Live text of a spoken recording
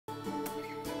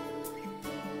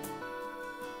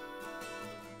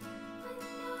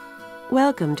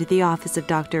Welcome to the office of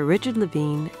Dr. Richard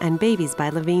Levin and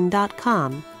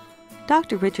babiesbylevin.com.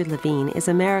 Dr. Richard Levin is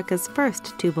America's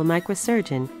first tubal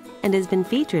microsurgeon and has been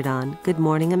featured on Good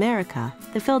Morning America,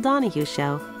 The Phil Donahue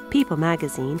Show, People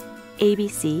Magazine,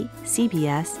 ABC,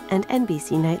 CBS, and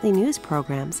NBC nightly news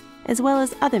programs, as well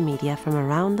as other media from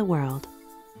around the world.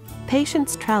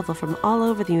 Patients travel from all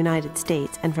over the United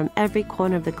States and from every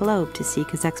corner of the globe to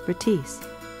seek his expertise.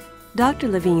 Dr.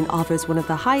 Levin offers one of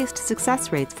the highest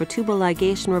success rates for tubal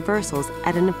ligation reversals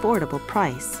at an affordable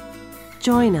price.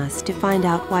 Join us to find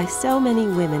out why so many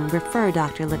women refer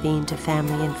Dr. Levin to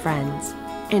family and friends,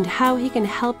 and how he can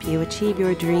help you achieve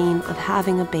your dream of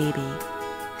having a baby.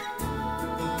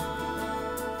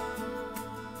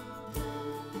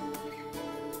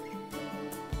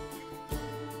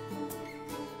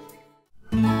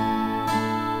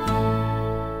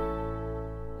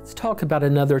 Talk about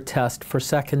another test for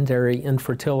secondary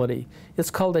infertility.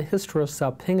 It's called a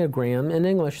hysterosalpingogram. In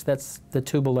English, that's the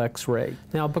tubal X-ray.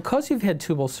 Now, because you've had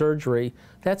tubal surgery,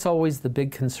 that's always the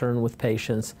big concern with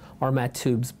patients. Are my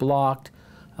tubes blocked?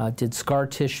 Did scar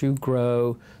tissue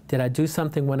grow? Did I do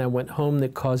something when I went home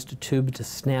that caused a tube to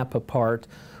snap apart?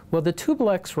 Well, the tubal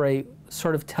X-ray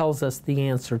sort of tells us the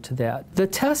answer to that. The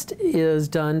test is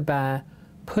done by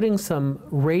putting some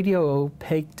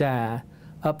radio-opaque dye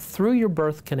up through your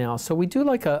birth canal. So we do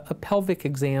like a pelvic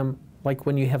exam, like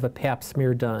when you have a pap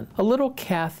smear done. A little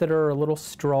catheter, a little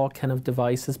straw kind of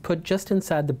device is put just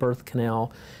inside the birth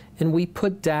canal, and we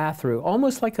put dye through,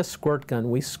 almost like a squirt gun.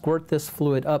 We squirt this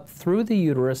fluid up through the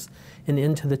uterus and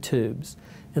into the tubes,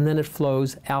 and then it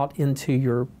flows out into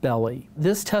your belly.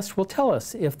 This test will tell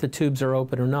us if the tubes are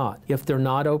open or not. If they're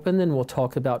not open, then we'll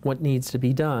talk about what needs to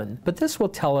be done. But this will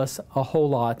tell us a whole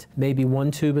lot. Maybe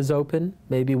one tube is open,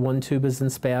 maybe one tube is in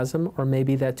spasm, or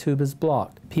maybe that tube is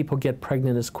blocked. People get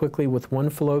pregnant as quickly with one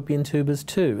fallopian tube as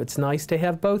two. It's nice to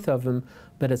have both of them,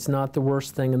 but it's not the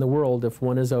worst thing in the world if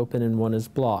one is open and one is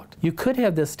blocked. You could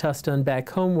have this test done back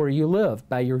home where you live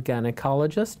by your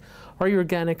gynecologist, or your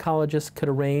gynecologist could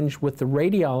arrange with the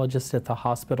radiologist at the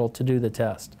hospital to do the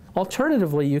test.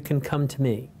 Alternatively, you can come to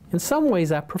me. In some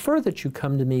ways, I prefer that you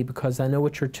come to me because I know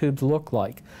what your tubes look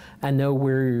like. I know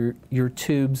where your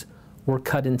tubes were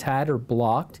cut and tied or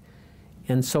blocked,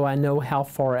 and so I know how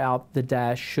far out the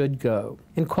dye should go.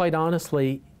 And quite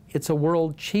honestly, it's a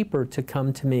world cheaper to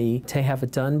come to me to have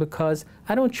it done because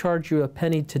I don't charge you a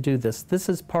penny to do this. This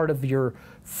is part of your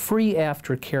free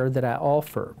aftercare that I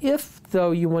offer. If,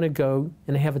 though, you want to go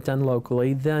and have it done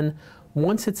locally, then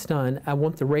once it's done, I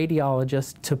want the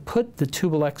radiologist to put the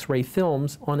tubal X-ray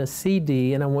films on a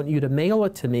CD, and I want you to mail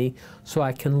it to me so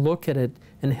I can look at it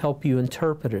and help you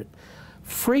interpret it.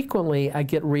 Frequently, I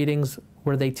get readings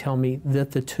where they tell me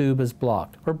that the tube is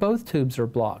blocked, or both tubes are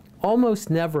blocked. Almost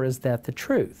never is that the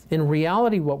truth. In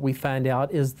reality, what we find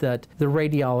out is that the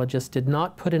radiologist did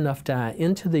not put enough dye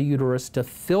into the uterus to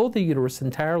fill the uterus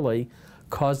entirely,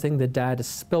 causing the dye to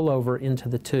spill over into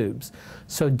the tubes.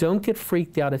 So don't get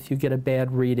freaked out if you get a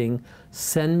bad reading.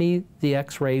 Send me the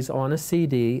X-rays on a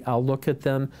CD. I'll look at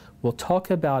them, we'll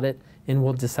talk about it, and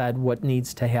we'll decide what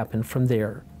needs to happen from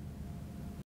there.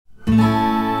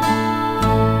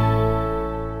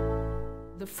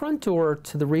 The front door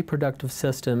to the reproductive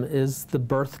system is the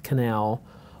birth canal,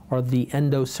 or the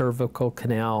endocervical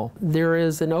canal. There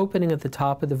is an opening at the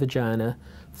top of the vagina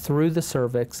through the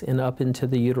cervix and up into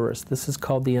the uterus. This is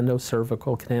called the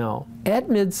endocervical canal. At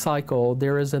mid-cycle,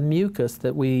 there is a mucus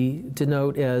that we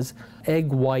denote as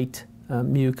egg white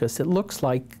mucus. It looks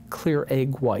like clear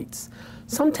egg whites.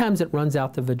 Sometimes it runs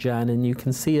out the vagina and you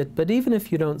can see it, but even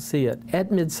if you don't see it,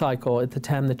 at mid-cycle, at the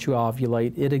time that you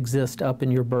ovulate, it exists up in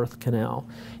your birth canal.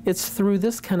 It's through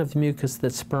this kind of mucus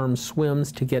that sperm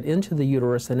swims to get into the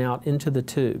uterus and out into the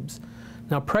tubes.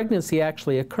 Now, pregnancy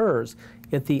actually occurs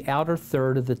at the outer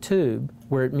third of the tube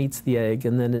where it meets the egg,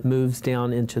 and then it moves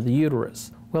down into the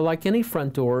uterus. Well, like any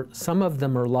front door, some of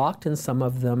them are locked and some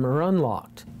of them are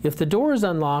unlocked. If the door is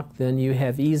unlocked, then you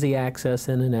have easy access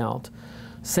in and out.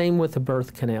 Same with the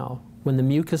birth canal. When the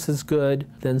mucus is good,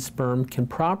 then sperm can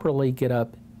properly get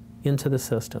up into the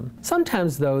system.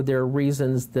 Sometimes, though, there are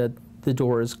reasons that the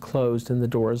door is closed and the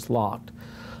door is locked.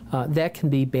 That can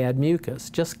be bad mucus,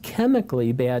 just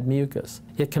chemically bad mucus.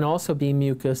 It can also be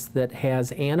mucus that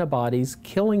has antibodies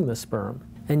killing the sperm.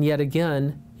 And yet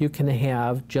again, you can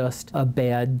have just a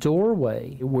bad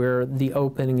doorway where the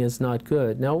opening is not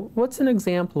good. Now, what's an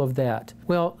example of that?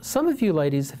 Well, some of you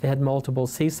ladies have had multiple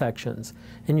C-sections,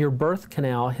 and your birth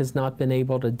canal has not been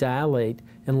able to dilate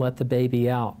and let the baby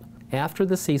out. After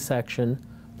the C-section,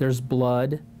 there's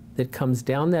blood that comes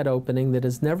down that opening that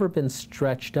has never been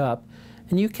stretched up,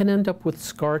 and you can end up with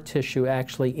scar tissue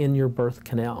actually in your birth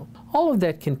canal. All of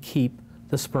that can keep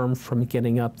the sperm from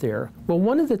getting up there? Well,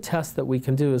 one of the tests that we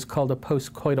can do is called a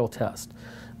postcoital test.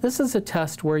 This is a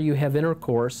test where you have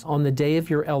intercourse on the day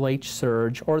of your LH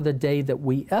surge or the day that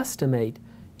we estimate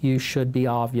you should be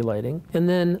ovulating, and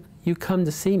then you come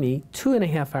to see me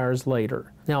 2.5 hours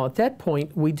later. Now at that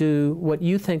point we do what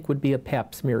you think would be a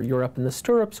pap smear. You're up in the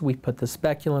stirrups, we put the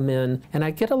speculum in, and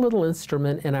I get a little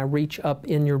instrument and I reach up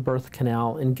in your birth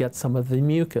canal and get some of the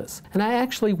mucus. And I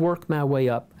actually work my way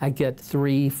up. I get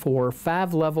 3, 4,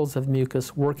 5 levels of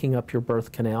mucus working up your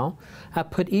birth canal. I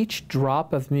put each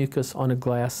drop of mucus on a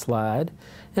glass slide,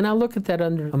 and I look at that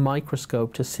under a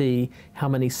microscope to see how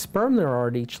many sperm there are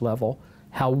at each level,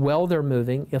 how well they're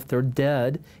moving, if they're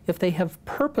dead, if they have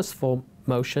purposeful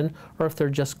motion, or if they're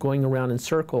just going around in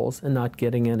circles and not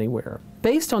getting anywhere.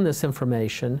 Based on this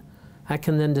information, I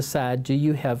can then decide, do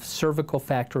you have cervical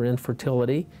factor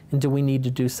infertility, and do we need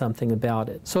to do something about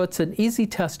it? So it's an easy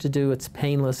test to do, it's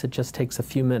painless, it just takes a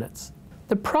few minutes.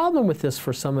 The problem with this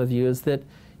for some of you is that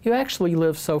you actually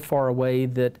live so far away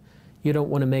that you don't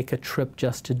want to make a trip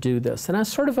just to do this. And I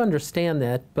sort of understand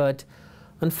that, but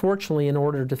unfortunately, in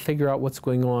order to figure out what's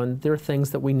going on, there are things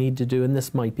that we need to do, and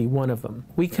this might be one of them.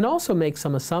 We can also make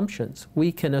some assumptions.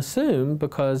 We can assume,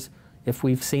 because if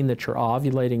we've seen that you're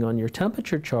ovulating on your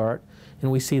temperature chart,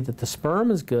 and we see that the sperm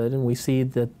is good, and we see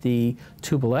that the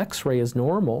tubal X-ray is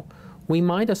normal, we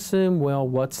might assume, well,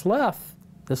 what's left?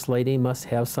 This lady must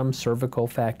have some cervical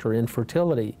factor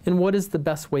infertility. And what is the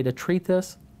best way to treat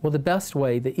this? Well, the best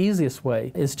way, the easiest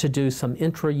way, is to do some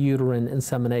intrauterine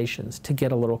inseminations, to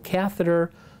get a little catheter,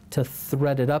 to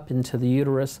thread it up into the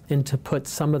uterus, and to put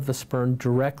some of the sperm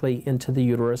directly into the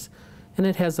uterus. And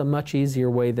it has a much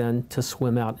easier way then to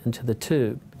swim out into the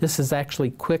tube. This is actually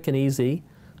quick and easy.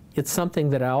 It's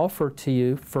something that I offer to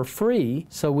you for free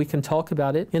so we can talk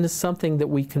about it, and it's something that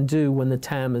we can do when the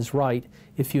time is right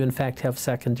if you in fact have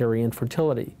secondary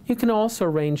infertility. You can also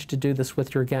arrange to do this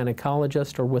with your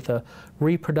gynecologist or with a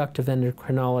reproductive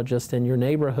endocrinologist in your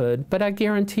neighborhood, but I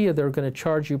guarantee you they're going to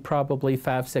charge you probably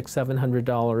 $500, $600,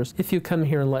 $700. If you come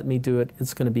here and let me do it,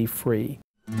 it's going to be free.